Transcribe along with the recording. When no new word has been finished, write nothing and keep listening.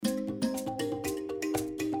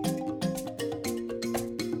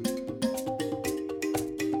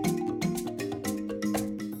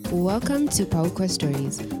Welcome to Paukwa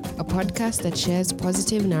Stories, a podcast that shares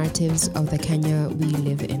positive narratives of the Kenya we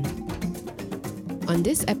live in. On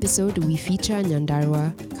this episode, we feature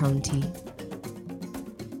Nyandarua County.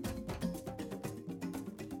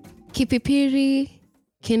 Kipipiri,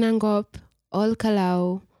 Kinangop,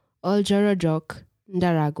 Olkalau, Oljorojok,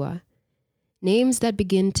 Ndaragwa. Names that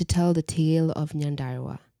begin to tell the tale of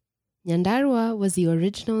Nyandarua. Nyandarua was the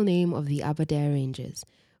original name of the Aberdare Ranges,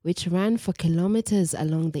 which ran for kilometers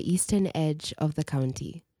along the eastern edge of the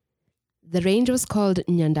county. The range was called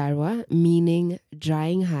Nyandarua, meaning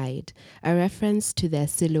drying hide, a reference to their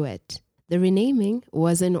silhouette. The renaming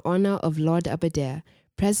was in honor of Lord Aberdare,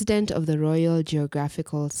 president of the Royal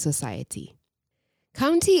Geographical Society.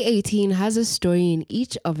 County 18 has a story in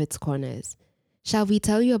each of its corners. Shall we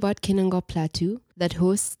tell you about Kinangop Plateau that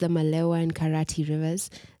hosts the Malewa and Karati rivers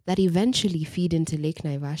that eventually feed into Lake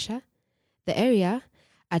Naivasha? The area,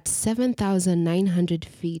 at 7,900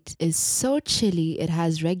 feet, is so chilly it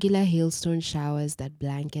has regular hailstone showers that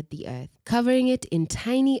blanket the earth, covering it in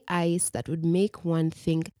tiny ice that would make one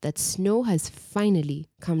think that snow has finally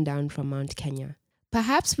come down from Mount Kenya.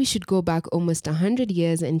 Perhaps we should go back almost 100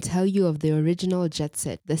 years and tell you of the original jet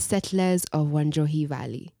set, the settlers of Wanjohi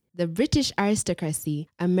Valley. The British aristocracy,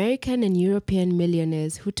 American and European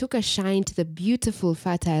millionaires who took a shine to the beautiful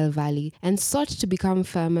fertile valley and sought to become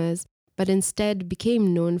farmers, but instead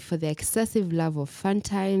became known for their excessive love of fun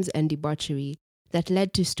times and debauchery that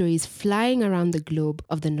led to stories flying around the globe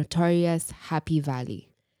of the notorious Happy Valley.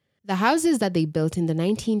 The houses that they built in the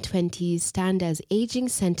 1920s stand as aging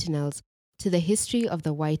sentinels to the history of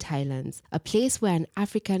the White Highlands, a place where an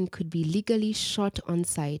African could be legally shot on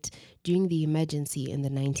sight during the emergency in the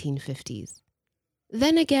 1950s.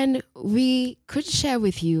 Then again, we could share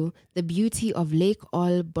with you the beauty of Lake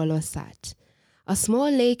Ol Bolosat, a small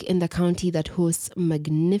lake in the county that hosts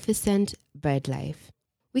magnificent bird life.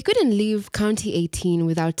 We couldn't leave County 18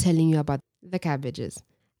 without telling you about the cabbages,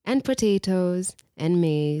 and potatoes, and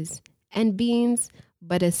maize, and beans,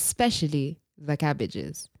 but especially the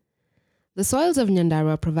cabbages. The soils of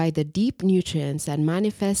Nyandarua provide the deep nutrients that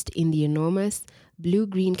manifest in the enormous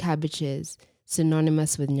blue-green cabbages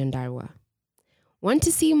synonymous with Nyandarua. Want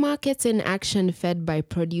to see markets in action fed by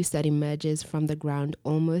produce that emerges from the ground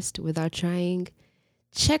almost without trying?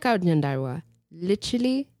 Check out Nyandarua,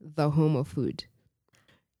 literally the home of food.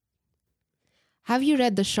 Have you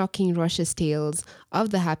read the shocking Roche's tales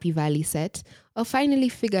of the Happy Valley set, or finally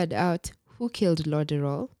figured out who killed Lord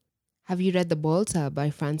Errol? Have you read The Bolter by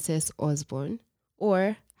Frances Osborne?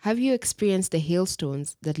 Or have you experienced the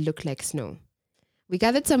hailstones that look like snow? We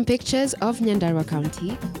gathered some pictures of Nyandarua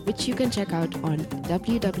County, which you can check out on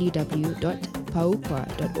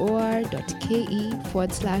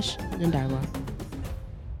www.paukwa.or.ke/Nyandarua.